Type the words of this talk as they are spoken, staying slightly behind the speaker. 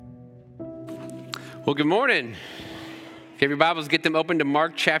Well, good morning. If you have your Bibles, get them open to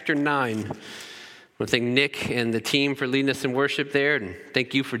Mark chapter 9. I want to thank Nick and the team for leading us in worship there, and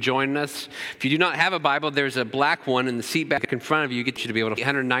thank you for joining us. If you do not have a Bible, there's a black one in the seat back in front of you. Get you to be able to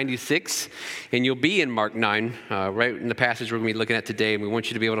 196, and you'll be in Mark 9, right in the passage we're going to be looking at today, and we want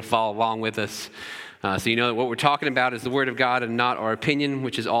you to be able to follow along with us. So you know that what we're talking about is the Word of God and not our opinion,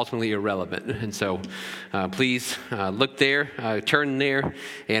 which is ultimately irrelevant. And so please look there, turn there.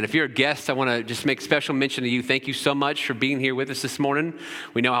 And if you're a guest, I want to just make special mention to you. Thank you so much for being here with us this morning.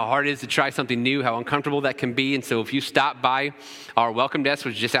 We know how hard it is to try something new, how uncomfortable that can be. And so if you stop by our welcome desk,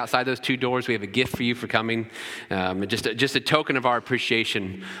 which is just outside those two doors, we have a gift for you for coming. Just a token of our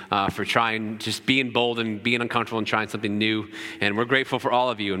appreciation for trying, just being bold and being uncomfortable and trying something new. And we're grateful for all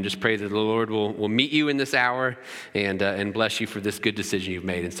of you, and just pray that the Lord will meet you in this hour and bless you for this good decision you've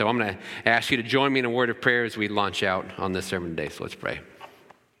made. And so I'm going to ask you to join me in a word of prayer as we launch out on this sermon today. So let's pray.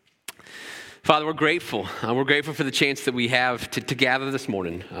 Father, we're grateful. We're grateful for the chance that we have to gather this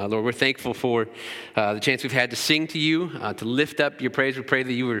morning. Lord, we're thankful for the chance we've had to sing to you, to lift up your praise. We pray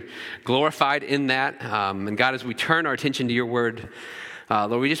that you were glorified in that. And God, as we turn our attention to your word,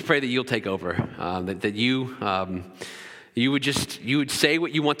 Lord, we just pray that you'll take over, that you... You would say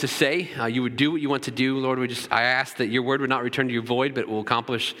what you want to say. You would do what you want to do. Lord, I ask that your word would not return to you void, but will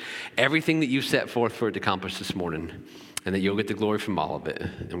accomplish everything that you set forth for it to accomplish this morning, and that you'll get the glory from all of it.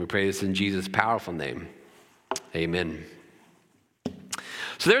 And we pray this in Jesus' powerful name. Amen.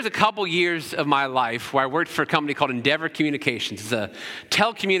 So there's a couple years of my life where I worked for a company called Endeavor Communications. It's a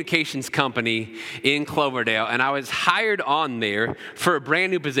telecommunications company in Cloverdale, and I was hired on there for a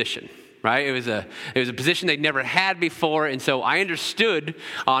brand new position. Right? It was a position they'd never had before, and so I understood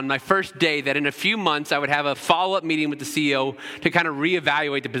on my first day that in a few months I would have a follow-up meeting with the CEO to kind of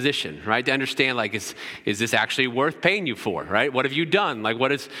reevaluate the position, right? To understand, like, is this actually worth paying you for, right? What have you done? Like,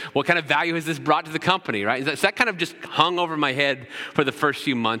 what kind of value has this brought to the company, right? So that kind of just hung over my head for the first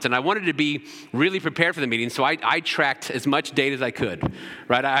few months, and I wanted to be really prepared for the meeting, so I tracked as much data as I could,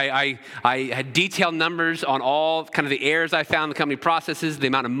 right? I had detailed numbers on all kind of the errors I found in the company processes, the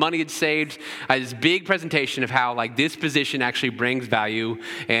amount of money it saved. I had this big presentation of how, like, this position actually brings value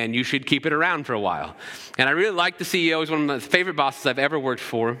and you should keep it around for a while. And I really liked the CEO. He's one of my favorite bosses I've ever worked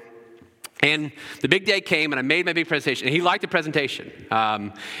for. And the big day came, and I made my big presentation, and he liked the presentation.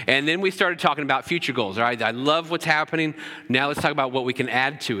 And then we started talking about future goals. All right, I love what's happening. Now let's talk about what we can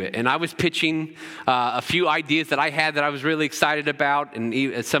add to it. And I was pitching a few ideas that I had that I was really excited about,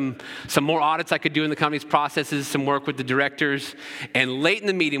 and some more audits I could do in the company's processes, some work with the directors. And late in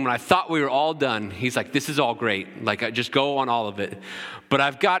the meeting, when I thought we were all done, he's like, "This is all great. Like, just go on all of it. But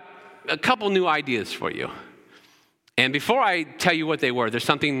I've got a couple new ideas for you." And before I tell you what they were, there's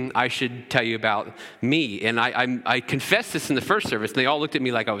something I should tell you about me. And I confessed this in the first service, and they all looked at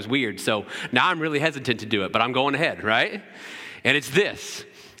me like I was weird. So now I'm really hesitant to do it, but I'm going ahead, right? And it's this.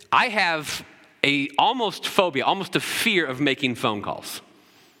 I have almost a fear of making phone calls.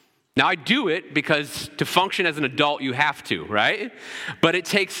 Now, I do it because to function as an adult, you have to, right? But it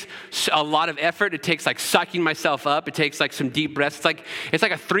takes a lot of effort. It takes, like, sucking myself up. It takes, like, some deep breaths. It's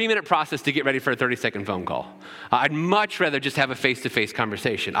like a 3-minute process to get ready for a 30-second phone call. I'd much rather just have a face-to-face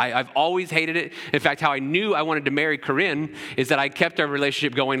conversation. I've always hated it. In fact, how I knew I wanted to marry Corinne is that I kept our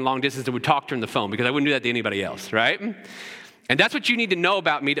relationship going long distance and would talk to her on the phone because I wouldn't do that to anybody else, right? And that's what you need to know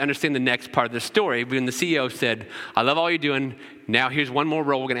about me to understand the next part of the story. When the CEO said, "I love all you're doing. Now here's one more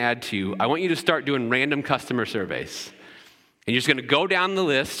role we're going to add to you. I want you to start doing random customer surveys. And you're just going to go down the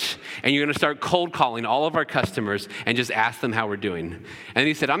list, and you're going to start cold calling all of our customers and just ask them how we're doing." And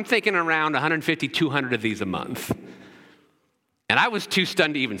he said, "I'm thinking around 150, 200 of these a month." And I was too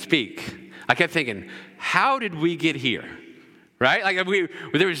stunned to even speak. I kept thinking, how did we get here? Right? Like,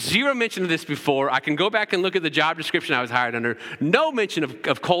 there was zero mention of this before. I can go back and look at the job description I was hired under. No mention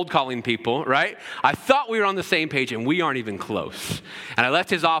of cold calling people, right? I thought we were on the same page, and we aren't even close. And I left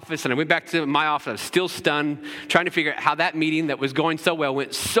his office, and I went back to my office. I was still stunned, trying to figure out how that meeting that was going so well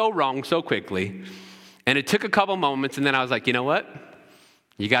went so wrong so quickly. And it took a couple moments, and then I was like, you know what?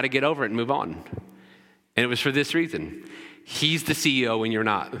 You got to get over it and move on. And it was for this reason. He's the CEO, and you're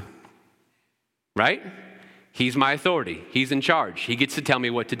not. Right? He's my authority. He's in charge. He gets to tell me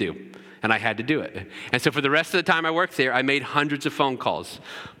what to do. And I had to do it. And so for the rest of the time I worked there, I made hundreds of phone calls.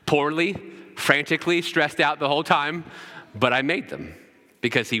 Poorly, frantically, stressed out the whole time. But I made them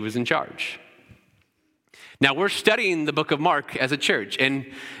because he was in charge. Now, we're studying the book of Mark as a church. And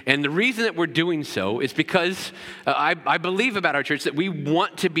the reason that we're doing so is because I believe about our church that we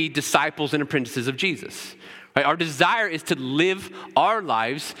want to be disciples and apprentices of Jesus. Right? Our desire is to live our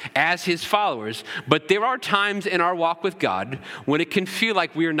lives as his followers, but there are times in our walk with God when it can feel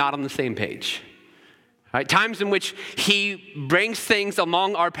like we are not on the same page. Right? Times in which he brings things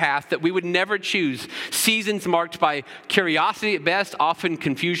along our path that we would never choose. Seasons marked by curiosity at best, often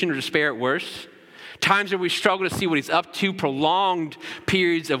confusion or despair at worst. Times where we struggle to see what he's up to, prolonged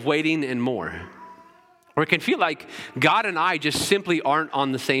periods of waiting and more. Or it can feel like God and I just simply aren't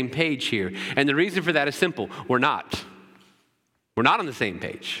on the same page here. And the reason for that is simple. We're not. We're not on the same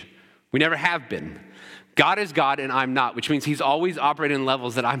page. We never have been. God is God and I'm not, which means he's always operating on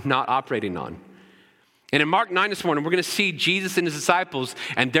levels that I'm not operating on. And in Mark 9 this morning, we're going to see Jesus and his disciples,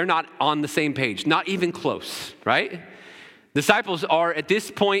 and they're not on the same page, not even close, right? Disciples are, at this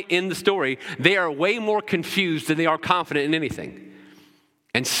point in the story, they are way more confused than they are confident in anything.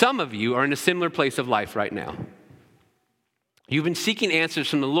 And some of you are in a similar place of life right now. You've been seeking answers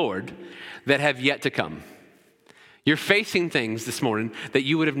from the Lord that have yet to come. You're facing things this morning that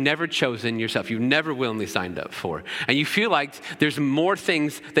you would have never chosen yourself. You've never willingly signed up for. And you feel like there's more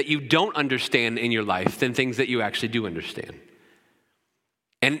things that you don't understand in your life than things that you actually do understand.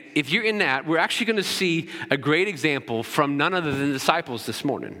 And if you're in that, we're actually going to see a great example from none other than the disciples this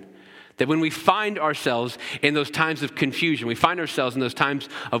morning. That when we find ourselves in those times of confusion, we find ourselves in those times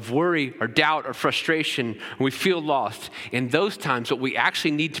of worry or doubt or frustration, and we feel lost, in those times what we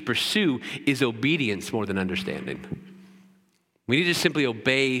actually need to pursue is obedience more than understanding. We need to simply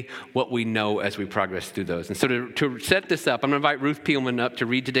obey what we know as we progress through those. And so to set this up, I'm going to invite Ruth Peelman up to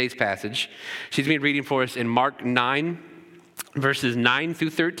read today's passage. She's going to be reading for us in Mark 9, verses 9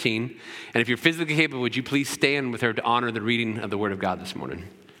 through 13. And if you're physically capable, would you please stand with her to honor the reading of the Word of God this morning?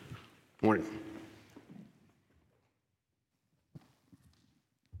 Morning.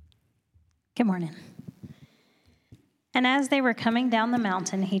 Good morning. And as they were coming down the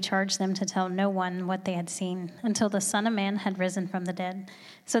mountain, he charged them to tell no one what they had seen until the Son of Man had risen from the dead.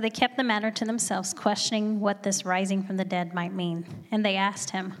 So they kept the matter to themselves, questioning what this rising from the dead might mean. And they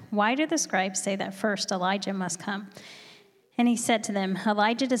asked him, "Why do the scribes say that first Elijah must come?" And he said to them,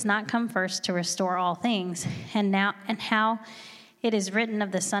 "Elijah does not come first to restore all things, and how it is written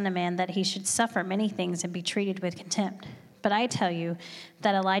of the Son of Man that he should suffer many things and be treated with contempt. But I tell you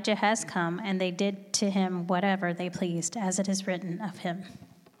that Elijah has come, and they did to him whatever they pleased, as it is written of him."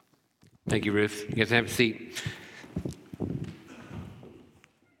 Thank you, Ruth. You guys have a seat.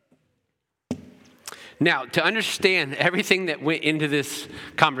 Now, to understand everything that went into this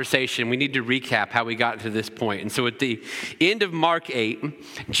conversation, we need to recap how we got to this point. And so at the end of Mark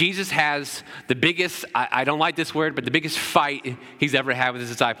 8, Jesus has the biggest, I don't like this word, but the biggest fight he's ever had with his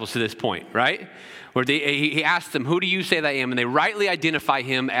disciples to this point, right? Where he asked them, "Who do you say that I am?" And they rightly identify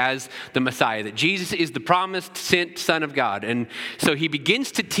him as the Messiah, that Jesus is the promised, sent Son of God. And so he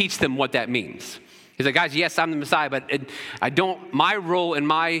begins to teach them what that means. He's like, "Guys, yes, I'm the Messiah, but my role and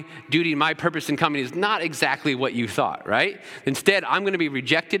my duty and my purpose in coming is not exactly what you thought, right? Instead, I'm going to be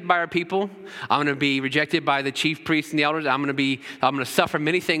rejected by our people. I'm going to be rejected by the chief priests and the elders. I'm going to suffer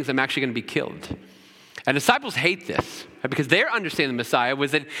many things. I'm actually going to be killed." And disciples hate this, right? Because their understanding of the Messiah was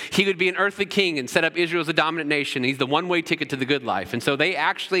that he would be an earthly king and set up Israel as a dominant nation. He's the one-way ticket to the good life. And so they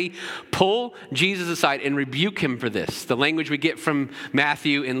actually pull Jesus aside and rebuke him for this. The language we get from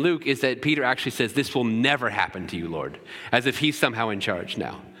Matthew and Luke is that Peter actually says, "This will never happen to you, Lord," as if he's somehow in charge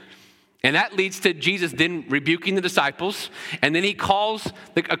now. And that leads to Jesus then rebuking the disciples, and then he calls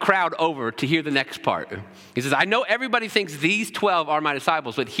a crowd over to hear the next part. He says, "I know everybody thinks these 12 are my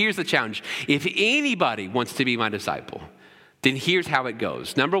disciples, but here's the challenge. If anybody wants to be my disciple, then here's how it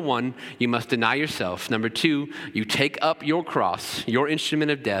goes. Number 1, you must deny yourself. Number 2, you take up your cross, your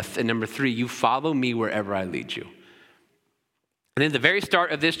instrument of death. And number 3, you follow me wherever I lead you." And then at the very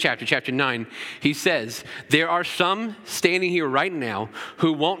start of this chapter, chapter 9, he says, "There are some standing here right now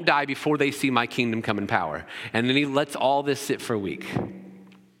who won't die before they see my kingdom come in power." And then he lets all this sit for a week.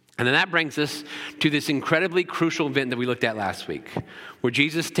 And then that brings us to this incredibly crucial event that we looked at last week, where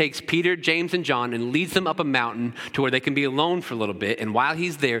Jesus takes Peter, James, and John and leads them up a mountain to where they can be alone for a little bit. And while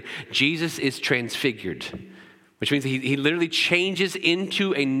he's there, Jesus is transfigured, which means he literally changes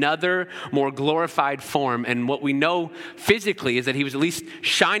into another more glorified form. And what we know physically is that he was at least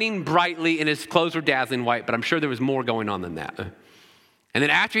shining brightly and his clothes were dazzling white, but I'm sure there was more going on than that. And then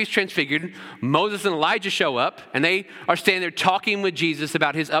after he's transfigured, Moses and Elijah show up, and they are standing there talking with Jesus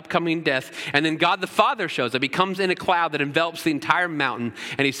about his upcoming death. And then God the Father shows up. He comes in a cloud that envelops the entire mountain,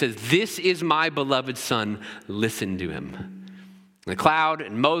 and he says, "This is my beloved Son, listen to him." The cloud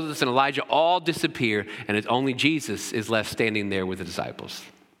and Moses and Elijah all disappear, and it's only Jesus is left standing there with the disciples.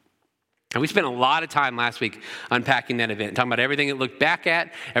 And we spent a lot of time last week unpacking that event, talking about everything it looked back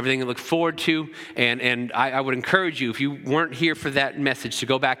at, everything it looked forward to. And I would encourage you, if you weren't here for that message, to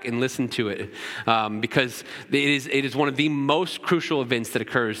go back and listen to it, because it is one of the most crucial events that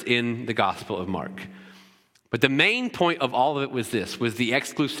occurs in the Gospel of Mark. But the main point of all of it was this, was the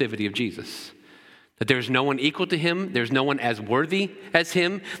exclusivity of Jesus. That there's no one equal to him. There's no one as worthy as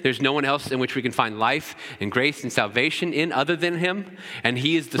him. There's no one else in which we can find life and grace and salvation in other than him. And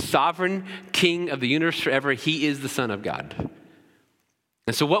he is the sovereign king of the universe forever. He is the Son of God.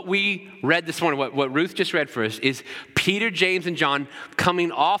 And so what we read this morning, what Ruth just read for us, is Peter, James, and John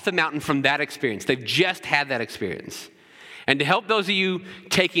coming off the mountain from that experience. They've just had that experience. And to help those of you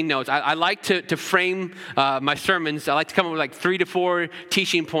taking notes, I like to frame my sermons. I like to come up with like 3 to 4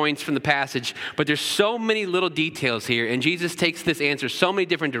 teaching points from the passage. But there's so many little details here. And Jesus takes this answer so many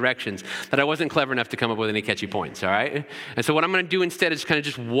different directions that I wasn't clever enough to come up with any catchy points, all right? And so what I'm going to do instead is kind of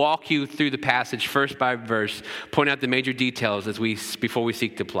just walk you through the passage verse by verse, point out the major details before we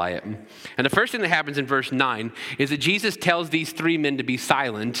seek to apply it. And the first thing that happens in verse 9 is that Jesus tells these 3 men to be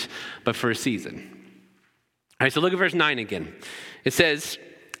silent, but for a season. All right, so look at verse 9 again. It says,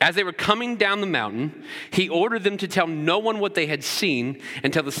 as they were coming down the mountain, he ordered them to tell no one what they had seen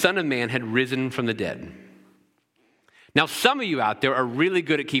until the Son of Man had risen from the dead. Now, some of you out there are really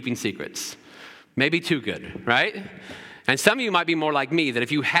good at keeping secrets. Maybe too good, right? And some of you might be more like me, that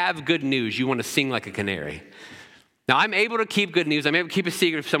if you have good news, you want to sing like a canary. Now, I'm able to keep good news. I'm able to keep a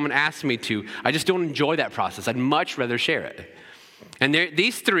secret if someone asks me to. I just don't enjoy that process. I'd much rather share it. And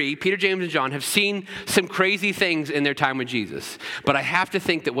these 3, Peter, James, and John, have seen some crazy things in their time with Jesus. But I have to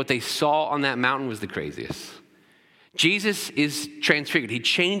think that what they saw on that mountain was the craziest. Jesus is transfigured. He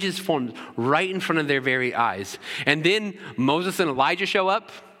changes form right in front of their very eyes. And then Moses and Elijah show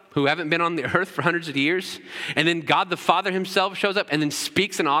up, who haven't been on the earth for hundreds of years. And then God the Father himself shows up and then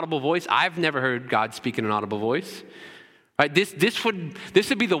speaks an audible voice. I've never heard God speak in an audible voice. Right, this would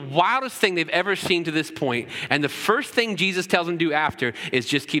be the wildest thing they've ever seen to this point. And the first thing Jesus tells them to do after is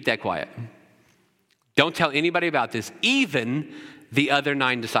just keep that quiet. Don't tell anybody about this, even the other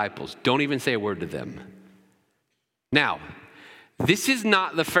 9 disciples. Don't even say a word to them. Now, this is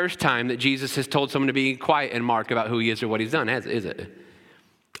not the first time that Jesus has told someone to be quiet in Mark about who he is or what he's done, is it?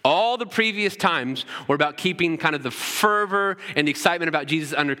 All the previous times were about keeping kind of the fervor and the excitement about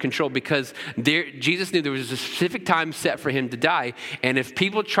Jesus under control because Jesus knew there was a specific time set for him to die. And if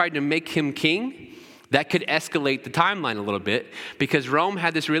people tried to make him king, that could escalate the timeline a little bit because Rome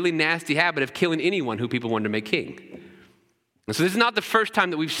had this really nasty habit of killing anyone who people wanted to make king. And so this is not the first time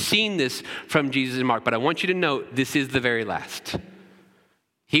that we've seen this from Jesus and Mark, but I want you to note this is the very last.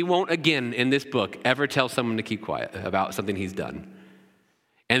 He won't again in this book ever tell someone to keep quiet about something he's done.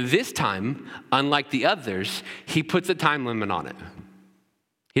 And this time, unlike the others, he puts a time limit on it.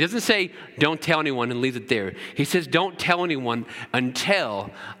 He doesn't say, don't tell anyone and leaves it there. He says, don't tell anyone until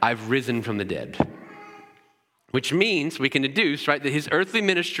I've risen from the dead. Which means we can deduce, right, that his earthly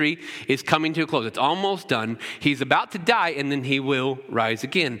ministry is coming to a close. It's almost done. He's about to die, and then he will rise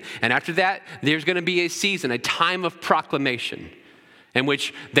again. And after that, there's going to be a season, a time of proclamation, in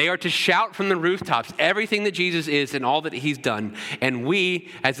which they are to shout from the rooftops everything that Jesus is and all that he's done. And we,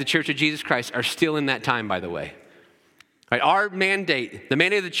 as the Church of Jesus Christ, are still in that time, by the way. Right, our mandate, the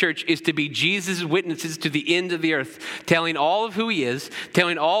mandate of the church, is to be Jesus' witnesses to the end of the earth, telling all of who he is,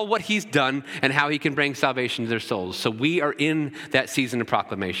 telling all what he's done, and how he can bring salvation to their souls. So we are in that season of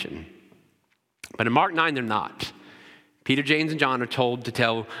proclamation. But in Mark 9, they're not. Peter, James, and John are told to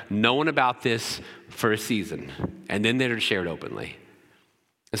tell no one about this for a season, and then they're shared openly.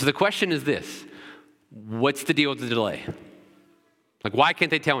 And so the question is this: what's the deal with the delay? Like, why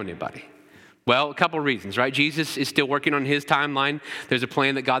can't they tell anybody? Well, a couple of reasons, right? Jesus is still working on his timeline. There's a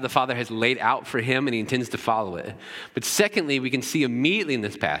plan that God the Father has laid out for him, and he intends to follow it. But secondly, we can see immediately in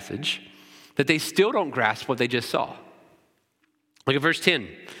this passage that they still don't grasp what they just saw. Look at verse 10.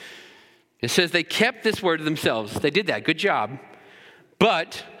 It says, they kept this word to themselves. They did that. Good job.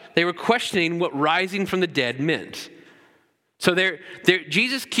 But they were questioning what rising from the dead meant. So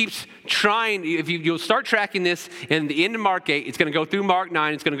Jesus keeps trying. If you'll start tracking this in the end of Mark 8, it's going to go through Mark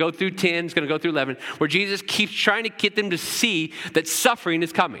 9, it's going to go through 10, it's going to go through 11, where Jesus keeps trying to get them to see that suffering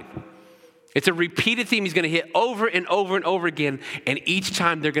is coming. It's a repeated theme he's going to hit over and over and over again, and each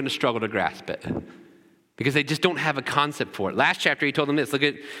time they're going to struggle to grasp it because they just don't have a concept for it. Last chapter, he told them this. Look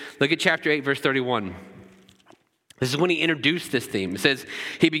at chapter 8, verse 31. This is when he introduced this theme. It says,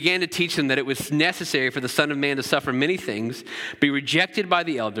 he began to teach them that it was necessary for the Son of Man to suffer many things, be rejected by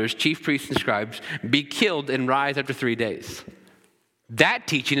the elders, chief priests and scribes, be killed and rise after 3 days. That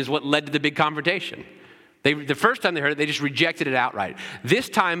teaching is what led to the big confrontation. The first time they heard it, they just rejected it outright. This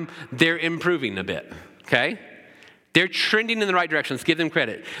time, they're improving a bit, okay? They're trending in the right direction. Let's give them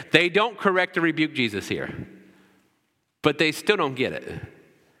credit. They don't correct or rebuke Jesus here, but they still don't get it.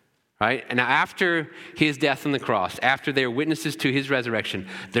 right? And after his death on the cross, after they're witnesses to his resurrection,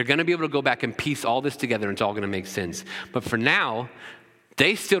 they're going to be able to go back and piece all this together, and it's all going to make sense. But for now,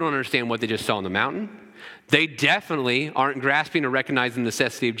 they still don't understand what they just saw on the mountain. They definitely aren't grasping or recognizing the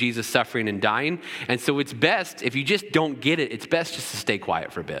necessity of Jesus suffering and dying. And so it's best, if you just don't get it, it's best just to stay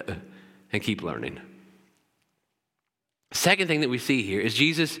quiet for a bit and keep learning. Second thing that we see here is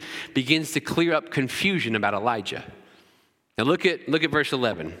Jesus begins to clear up confusion about Elijah. Now look at verse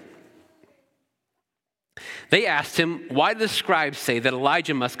 11. They asked him, why do the scribes say that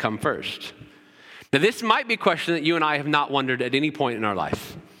Elijah must come first? Now this might be a question that you and I have not wondered at any point in our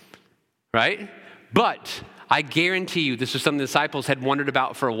life, right? But I guarantee you this was something the disciples had wondered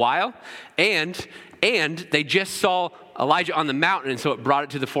about for a while, and they just saw Elijah on the mountain, and so it brought it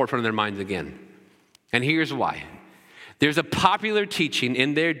to the forefront of their minds again. And here's why. There's a popular teaching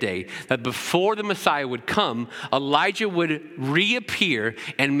in their day that before the Messiah would come, Elijah would reappear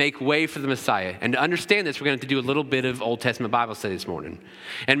and make way for the Messiah. And to understand this, we're going to have to do a little bit of Old Testament Bible study this morning.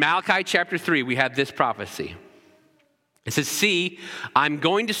 In Malachi chapter 3, we have this prophecy. It says, see, I'm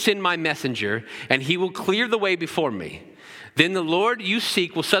going to send my messenger, and he will clear the way before me. Then the Lord you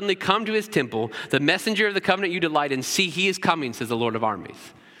seek will suddenly come to his temple, the messenger of the covenant you delight in. See, he is coming, says the Lord of armies.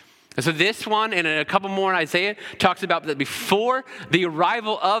 And so this one and a couple more in Isaiah talks about that before the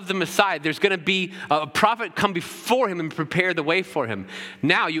arrival of the Messiah, there's going to be a prophet come before him and prepare the way for him.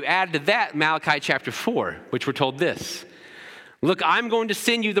 Now you add to that Malachi chapter 4, which we're told this. Look, I'm going to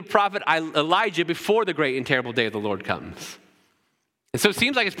send you the prophet Elijah before the great and terrible day of the Lord comes. And so it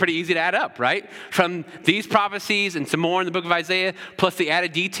seems like it's pretty easy to add up, right? From these prophecies and some more in the book of Isaiah, plus the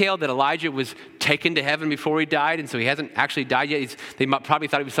added detail that Elijah was taken to heaven before he died, and so he hasn't actually died yet. They probably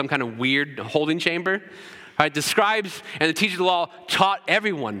thought it was some kind of weird holding chamber. Right? The scribes and the teachers of the law taught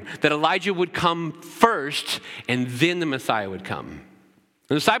everyone that Elijah would come first, and then the Messiah would come.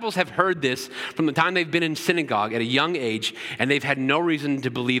 The disciples have heard this from the time they've been in synagogue at a young age, and they've had no reason to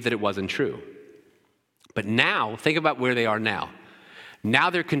believe that it wasn't true. But now, think about where they are now.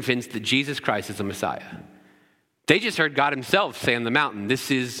 Now they're convinced that Jesus Christ is the Messiah. They just heard God himself say on the mountain, this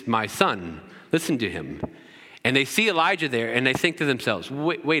is my son, listen to him. And they see Elijah there, and they think to themselves,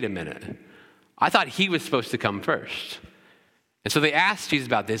 wait a minute. I thought he was supposed to come first. And so they ask Jesus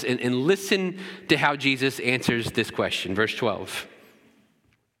about this, and listen to how Jesus answers this question. Verse 12.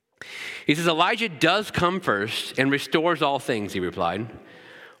 He says, Elijah does come first and restores all things, he replied.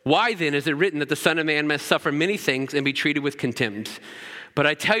 Why then is it written that the Son of Man must suffer many things and be treated with contempt? But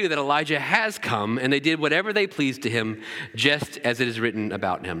I tell you that Elijah has come, and they did whatever they pleased to him, just as it is written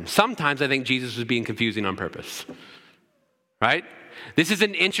about him. Sometimes I think Jesus was being confusing on purpose, right? This is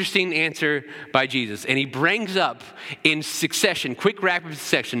an interesting answer by Jesus, and he brings up in succession, quick rapid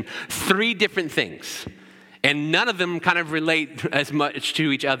succession, 3 different things. And none of them kind of relate as much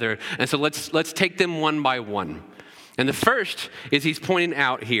to each other. And so let's take them one by one. And the first is he's pointing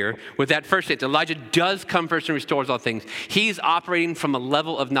out here with that first statement, Elijah does come first and restores all things. He's operating from a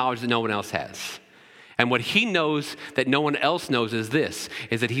level of knowledge that no one else has. And what he knows that no one else knows is this,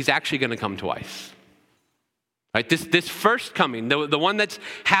 is that he's actually going to come twice. Right? This first coming, the one that's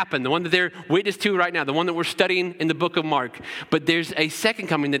happened, the one that they're witness to right now, the one that we're studying in the book of Mark, but there's a second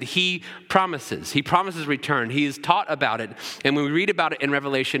coming that he promises. He promises return. He is taught about it, and when we read about it in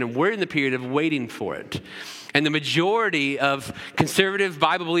Revelation, and we're in the period of waiting for it. And the majority of conservative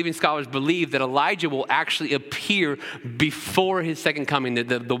Bible-believing scholars believe that Elijah will actually appear before his second coming.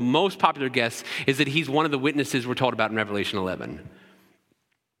 The most popular guess is that he's one of the witnesses we're told about in Revelation 11.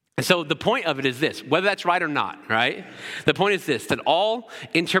 And so the point of it is this, whether that's right or not, right? The point is this, that all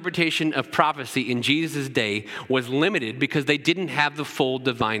interpretation of prophecy in Jesus' day was limited because they didn't have the full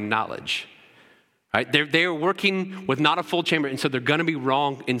divine knowledge. Right? They're working with not a full chamber, and so they're going to be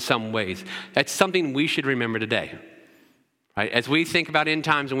wrong in some ways. That's something we should remember today. Right? As we think about end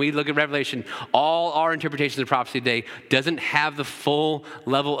times and we look at Revelation, all our interpretations of prophecy today doesn't have the full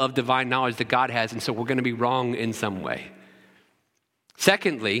level of divine knowledge that God has, and so we're going to be wrong in some way.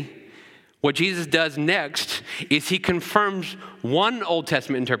 Secondly, what Jesus does next is he confirms one Old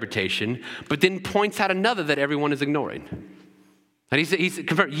Testament interpretation, but then points out another that everyone is ignoring. And he's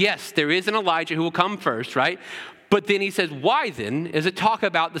confirmed, yes, there is an Elijah who will come first, right? But then he says, why then is it talk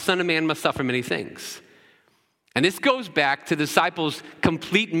about the Son of Man must suffer many things? And this goes back to the disciples'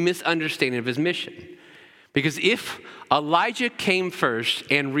 complete misunderstanding of his mission. Because if Elijah came first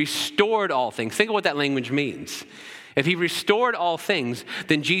and restored all things, think of what that language means. If he restored all things,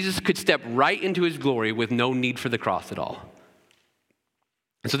 then Jesus could step right into his glory with no need for the cross at all.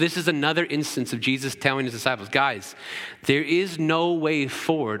 And so this is another instance of Jesus telling his disciples, guys, there is no way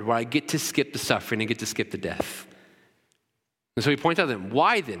forward where I get to skip the suffering and get to skip the death. And so he points out then,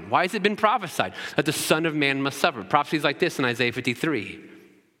 why then? Why has it been prophesied that the Son of Man must suffer? Prophecies like this in Isaiah 53.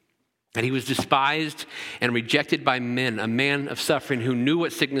 And he was despised and rejected by men, a man of suffering who knew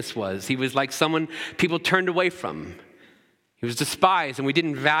what sickness was. He was like someone people turned away from. He was despised and we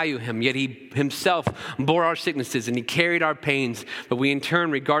didn't value him, yet he himself bore our sicknesses and he carried our pains, but we in turn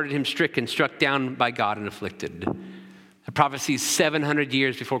regarded him stricken, struck down by God and afflicted. The prophecy is 700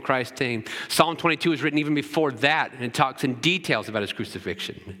 years before Christ came. Psalm 22 is written even before that, and it talks in details about his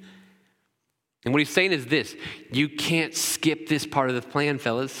crucifixion. And what he's saying is this: you can't skip this part of the plan,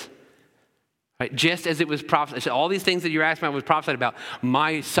 fellas. Right? Just as it was prophesied, all these things that you're asking about was prophesied about,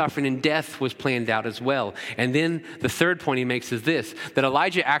 my suffering and death was planned out as well. And then the third point he makes is this: that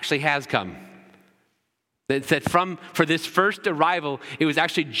Elijah actually has come. That for this first arrival, it was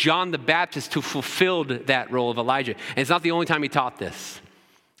actually John the Baptist who fulfilled that role of Elijah. And it's not the only time he taught this.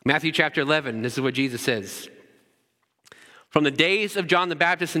 Matthew chapter 11, this is what Jesus says. From the days of John the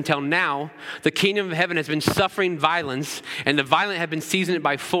Baptist until now, the kingdom of heaven has been suffering violence, and the violent have been seizing it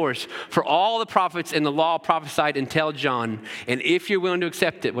by force. For all the prophets and the law prophesied until John. And if you're willing to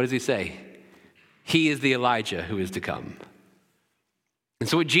accept it, what does he say? He is the Elijah who is to come. And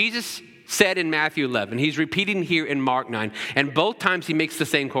so what Jesus said in Matthew 11, he's repeating here in Mark 9, and both times he makes the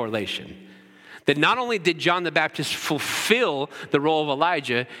same correlation. That not only did John the Baptist fulfill the role of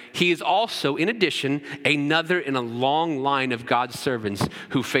Elijah, he is also, in addition, another in a long line of God's servants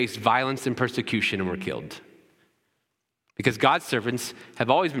who faced violence and persecution and were killed. Because God's servants have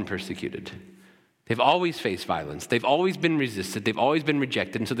always been persecuted. They've always faced violence. They've always been resisted. They've always been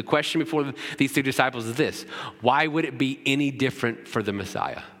rejected. And so the question before these two disciples is this: why would it be any different for the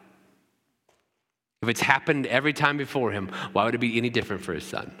Messiah? If it's happened every time before him, why would it be any different for his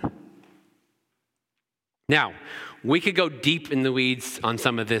son? Now, we could go deep in the weeds on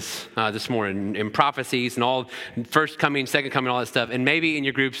some of this this morning, in prophecies and all, first coming, second coming, all that stuff. And maybe in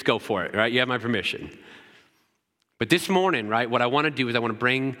your groups, go for it, right? You have my permission. But this morning, right, what I want to do is I want to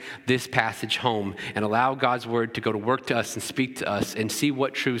bring this passage home and allow God's word to go to work to us and speak to us and see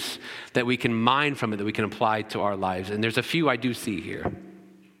what truths that we can mine from it, that we can apply to our lives. And there's a few I do see here.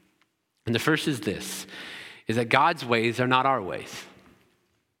 And the first is this, is that God's ways are not our ways.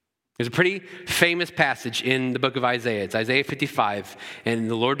 There's a pretty famous passage in the book of Isaiah. It's Isaiah 55, and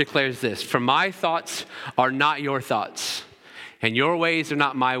the Lord declares this: "For my thoughts are not your thoughts, and your ways are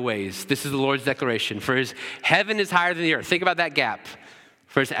not my ways." This is the Lord's declaration. "For as heaven is higher than the earth." Think about that gap.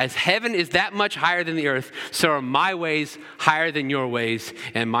 "For as heaven is that much higher than the earth, so are my ways higher than your ways,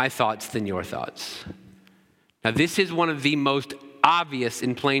 and my thoughts than your thoughts." Now, this is one of the most obvious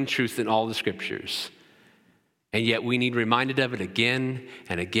and plain truths in all the scriptures. And yet we need reminded of it again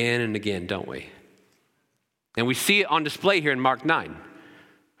and again and again, don't we? And we see it on display here in Mark 9.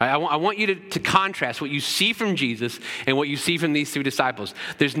 I want you to contrast what you see from Jesus and what you see from these two disciples.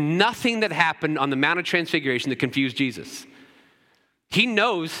 There's nothing that happened on the Mount of Transfiguration that confused Jesus. He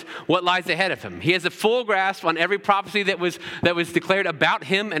knows what lies ahead of him. He has a full grasp on every prophecy that was declared about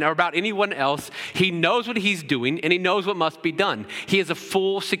him and about anyone else. He knows what he's doing, and he knows what must be done. He has a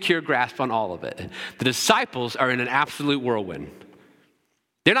full, secure grasp on all of it. The disciples are in an absolute whirlwind.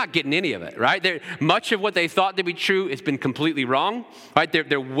 They're not getting any of it, right? Much of what they thought to be true has been completely wrong, right?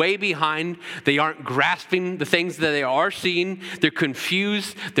 They're way behind. They aren't grasping the things that they are seeing. They're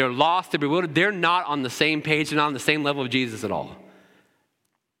confused. They're lost. They're bewildered. They're not on the same page and on the same level of Jesus at all.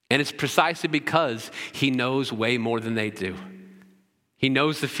 And it's precisely because he knows way more than they do. He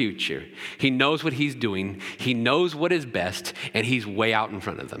knows the future. He knows what he's doing. He knows what is best, and he's way out in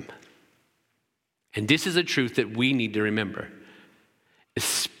front of them. And this is a truth that we need to remember,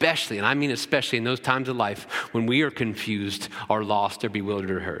 especially, and I mean especially in those times of life when we are confused or lost or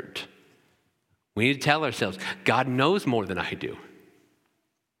bewildered or hurt. We need to tell ourselves, God knows more than I do.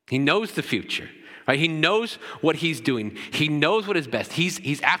 He knows the future. Right? He knows what he's doing. He knows what is best.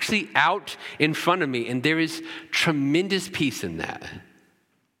 He's actually out in front of me, and there is tremendous peace in that.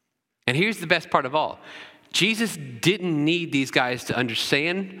 And here's the best part of all. Jesus didn't need these guys to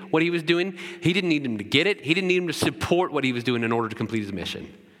understand what he was doing. He didn't need them to get it. He didn't need them to support what he was doing in order to complete his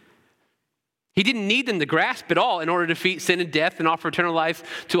mission. He didn't need them to grasp it all in order to defeat sin and death and offer eternal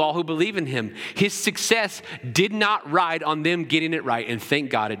life to all who believe in him. His success did not ride on them getting it right, and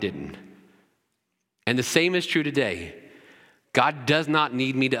thank God it didn't. And the same is true today. God does not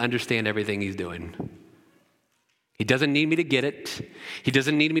need me to understand everything he's doing. He doesn't need me to get it. He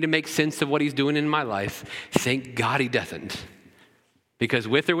doesn't need me to make sense of what he's doing in my life. Thank God he doesn't. Because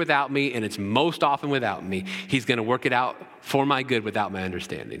with or without me, and it's most often without me, he's going to work it out for my good without my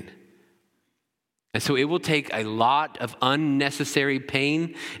understanding. And so it will take a lot of unnecessary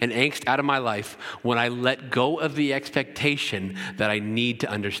pain and angst out of my life when I let go of the expectation that I need to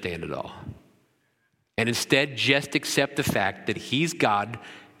understand it all. And instead just accept the fact that he's God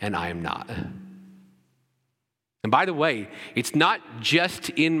and I am not. And by the way, it's not just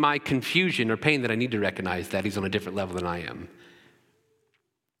in my confusion or pain that I need to recognize that he's on a different level than I am.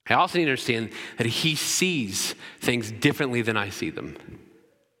 I also need to understand that he sees things differently than I see them.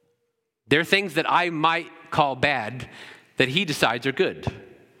 There are things that I might call bad that he decides are good.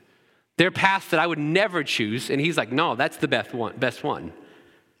 There are paths that I would never choose, and he's like, no, that's the best one.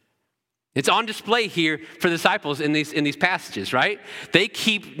 It's on display here for the disciples in these passages, right? They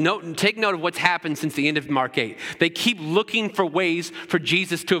take note of what's happened since the end of Mark 8. They keep looking for ways for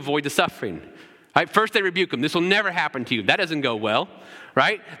Jesus to avoid the suffering. Right? First they rebuke him. This will never happen to you. That doesn't go well,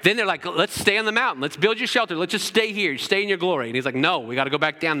 right? Then they're like, let's stay on the mountain. Let's build your shelter. Let's just stay here. Stay in your glory. And he's like, no, we got to go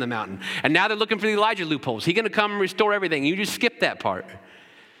back down the mountain. And now they're looking for the Elijah loopholes. He's going to come and restore everything. You just skip that part.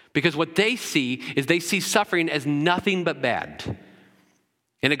 Because what they see is they see suffering as nothing but bad.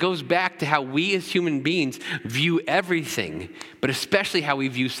 And it goes back to how we as human beings view everything, but especially how we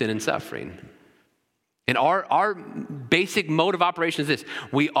view sin and suffering. And our basic mode of operation is this: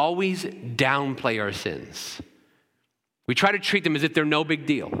 we always downplay our sins. We try to treat them as if they're no big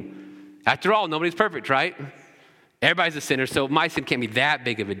deal. After all, nobody's perfect, right? Everybody's a sinner, so my sin can't be that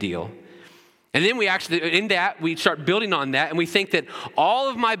big of a deal. And then we start building on that, and we think that all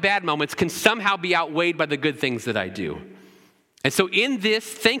of my bad moments can somehow be outweighed by the good things that I do. And so in this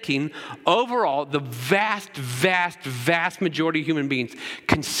thinking, overall, the vast, vast, vast majority of human beings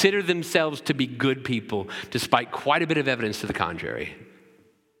consider themselves to be good people, despite quite a bit of evidence to the contrary.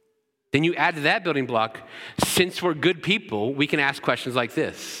 Then you add to that building block, since we're good people, we can ask questions like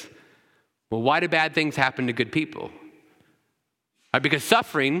this. Well, why do bad things happen to good people? Right, because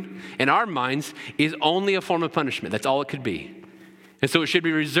suffering, in our minds, is only a form of punishment. That's all it could be. And so it should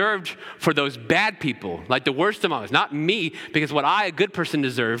be reserved for those bad people, like the worst among us, not me, because what I, a good person,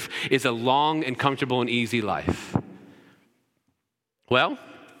 deserve is a long and comfortable and easy life. Well,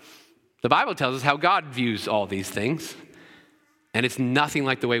 the Bible tells us how God views all these things, and it's nothing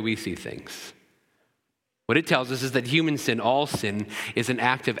like the way we see things. What it tells us is that human sin, all sin, is an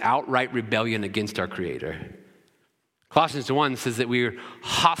act of outright rebellion against our Creator. Colossians 1 says that we are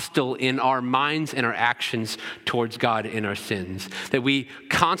hostile in our minds and our actions towards God in our sins. That we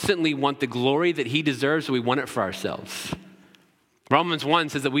constantly want the glory that he deserves, so we want it for ourselves. Romans 1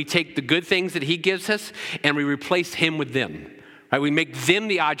 says that we take the good things that he gives us and we replace him with them. Right? We make them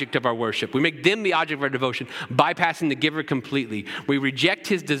the object of our worship. We make them the object of our devotion, bypassing the giver completely. We reject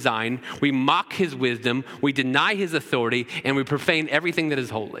his design, we mock his wisdom, we deny his authority, and we profane everything that is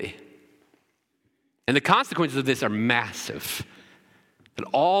holy. And the consequences of this are massive. That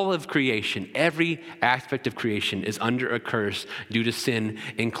all of creation, every aspect of creation is under a curse due to sin,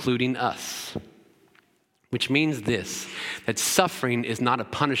 including us. Which means this, that suffering is not a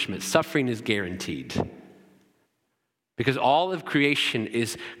punishment. Suffering is guaranteed. Because all of creation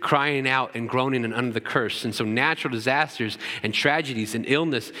is crying out and groaning and under the curse. And so natural disasters and tragedies and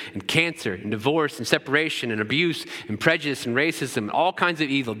illness and cancer and divorce and separation and abuse and prejudice and racism, all kinds of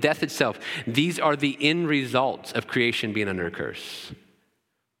evil, death itself, these are the end results of creation being under a curse.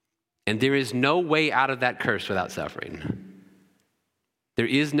 And there is no way out of that curse without suffering. There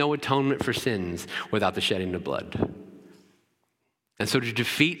is no atonement for sins without the shedding of blood. And so to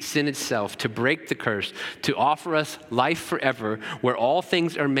defeat sin itself, to break the curse, to offer us life forever, where all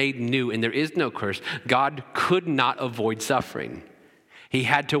things are made new and there is no curse, God could not avoid suffering. He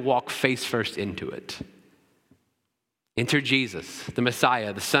had to walk face first into it. Enter Jesus, the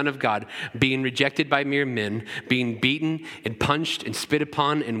Messiah, the Son of God, being rejected by mere men, being beaten and punched and spit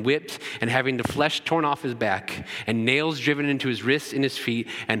upon and whipped, and having the flesh torn off his back and nails driven into his wrists and his feet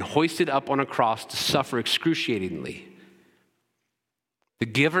and hoisted up on a cross to suffer excruciatingly. The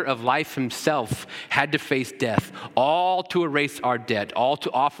giver of life himself had to face death, all to erase our debt, all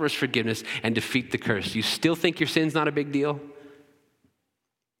to offer us forgiveness and defeat the curse. You still think your sin's not a big deal?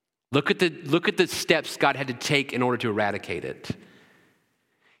 Look at the steps God had to take in order to eradicate it.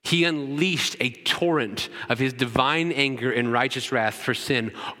 He unleashed a torrent of his divine anger and righteous wrath for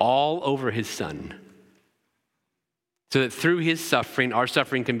sin all over his Son, so that through his suffering, our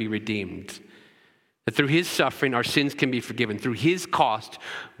suffering can be redeemed. That through his suffering, our sins can be forgiven. Through his cost,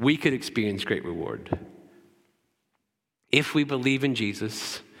 we could experience great reward. If we believe in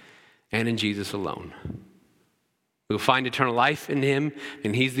Jesus and in Jesus alone, we'll find eternal life in him,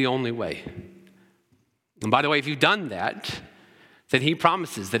 and he's the only way. And by the way, if you've done that, then he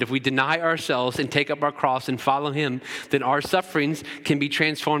promises that if we deny ourselves and take up our cross and follow him, then our sufferings can be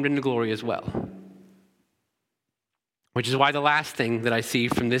transformed into glory as well. Which is why the last thing that I see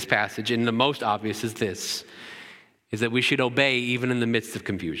from this passage, and the most obvious, is this, is that we should obey even in the midst of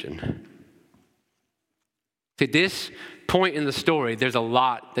confusion. At this point in the story, there's a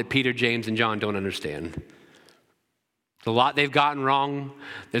lot that Peter, James, and John don't understand. There's a lot they've gotten wrong.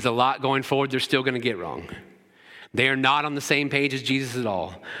 There's a lot going forward they're still going to get wrong. They are not on the same page as Jesus at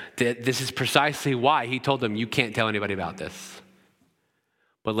all. This is precisely why he told them, you can't tell anybody about this.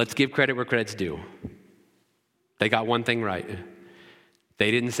 But let's give credit where credit's due. They got one thing right.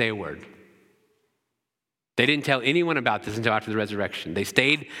 They didn't say a word. They didn't tell anyone about this until after the resurrection. They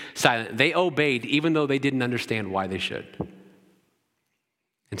stayed silent. They obeyed even though they didn't understand why they should.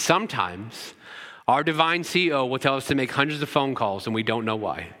 And sometimes our divine CEO will tell us to make hundreds of phone calls and we don't know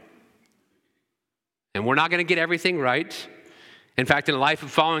why. And we're not going to get everything right. In fact, in a life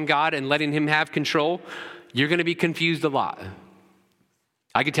of following God and letting him have control, you're going to be confused a lot.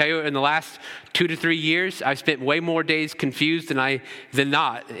 I can tell you in the last 2 to 3 years, I've spent way more days confused than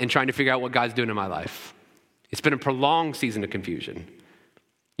not in trying to figure out what God's doing in my life. It's been a prolonged season of confusion.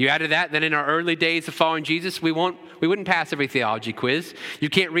 You add to that in our early days of following Jesus, we wouldn't pass every theology quiz. You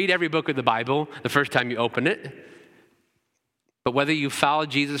can't read every book of the Bible the first time you open it. But whether you follow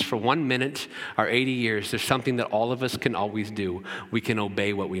Jesus for 1 minute or 80 years, there's something that all of us can always do. We can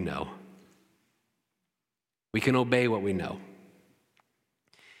obey what we know. We can obey what we know.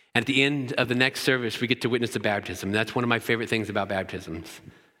 At the end of the next service, we get to witness the baptism. That's one of my favorite things about baptisms.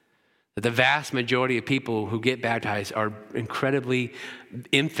 That the vast majority of people who get baptized are incredibly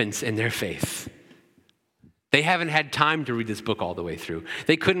infants in their faith. They haven't had time to read this book all the way through.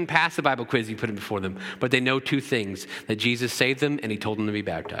 They couldn't pass the Bible quiz you put before them, but they know 2 things, that Jesus saved them and he told them to be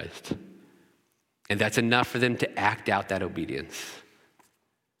baptized. And that's enough for them to act out that obedience.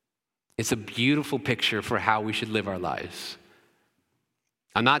 It's a beautiful picture for how we should live our lives.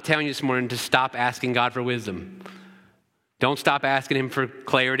 I'm not telling you this morning to stop asking God for wisdom. Don't stop asking him for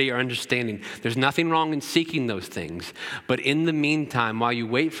clarity or understanding. There's nothing wrong in seeking those things. But in the meantime, while you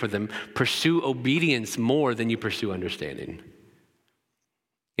wait for them, pursue obedience more than you pursue understanding.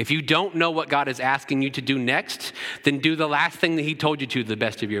 If you don't know what God is asking you to do next, then do the last thing that he told you to the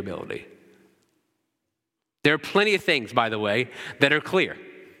best of your ability. There are plenty of things, by the way, that are clear.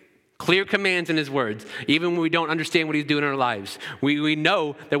 Clear commands in his words, even when we don't understand what he's doing in our lives. We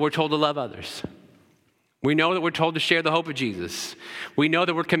know that we're told to love others. We know that we're told to share the hope of Jesus. We know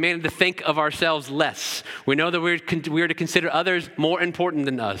that we're commanded to think of ourselves less. We know that we're to consider others more important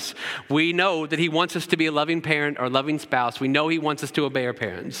than us. We know that he wants us to be a loving parent or loving spouse. We know he wants us to obey our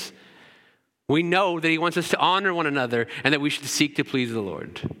parents. We know that he wants us to honor one another and that we should seek to please the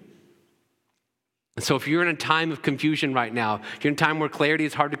Lord. And so if you're in a time of confusion right now, if you're in a time where clarity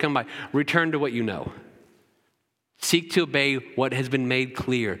is hard to come by, return to what you know. Seek to obey what has been made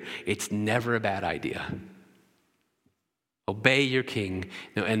clear. It's never a bad idea. Obey your king,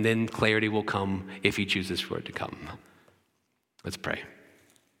 and then clarity will come if he chooses for it to come. Let's pray.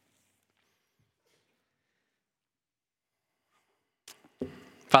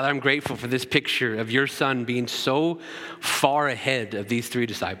 Father, I'm grateful for this picture of your son being so far ahead of these 3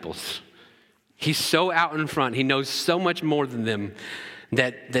 disciples. He's so out in front. He knows so much more than them,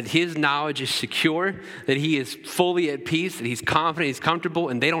 that his knowledge is secure, that he is fully at peace, that he's confident, he's comfortable,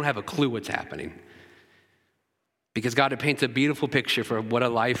 and they don't have a clue what's happening. Because God, it paints a beautiful picture for what a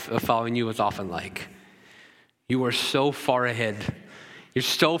life of following you is often like. You are so far ahead. You're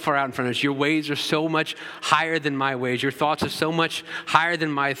so far out in front of us. Your ways are so much higher than my ways. Your thoughts are so much higher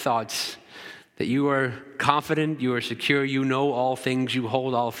than my thoughts. That you are confident, you are secure, you know all things, you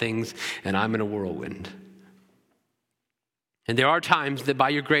hold all things, and I'm in a whirlwind. And there are times that by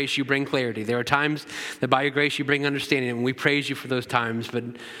your grace you bring clarity. There are times that by your grace you bring understanding, and we praise you for those times, but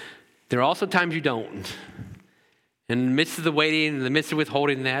there are also times you don't. In the midst of the waiting, in the midst of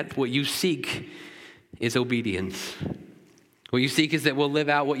withholding that, what you seek is obedience. What you seek is that we'll live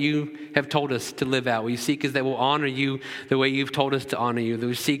out what you have told us to live out. What you seek is that we'll honor you the way you've told us to honor you. What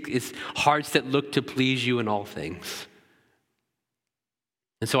we seek is hearts that look to please you in all things.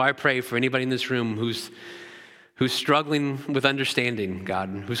 And so I pray for anybody in this room who's struggling with understanding,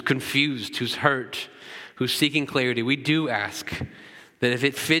 God, who's confused, who's hurt, who's seeking clarity. We do ask that if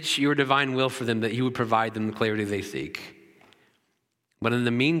it fits your divine will for them, that you would provide them the clarity they seek. But in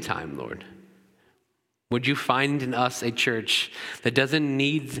the meantime, Lord, would you find in us a church that doesn't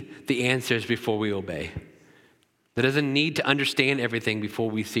need the answers before we obey, that doesn't need to understand everything before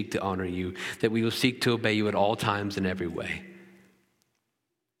we seek to honor you, that we will seek to obey you at all times in every way.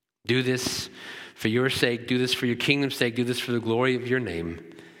 Do this for your sake, do this for your kingdom's sake, do this for the glory of your name.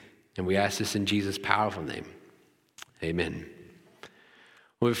 And we ask this in Jesus' powerful name. Amen.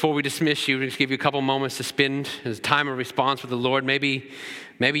 Well, before we dismiss you, just give you a couple moments to spend as a time of response with the Lord. Maybe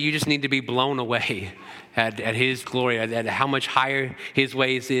you just need to be blown away at His glory, at how much higher His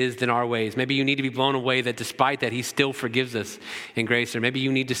ways is than our ways. Maybe you need to be blown away that despite that, He still forgives us in grace. Or maybe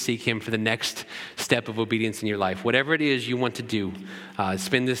you need to seek Him for the next step of obedience in your life. Whatever it is you want to do,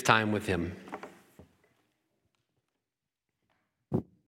 spend this time with Him.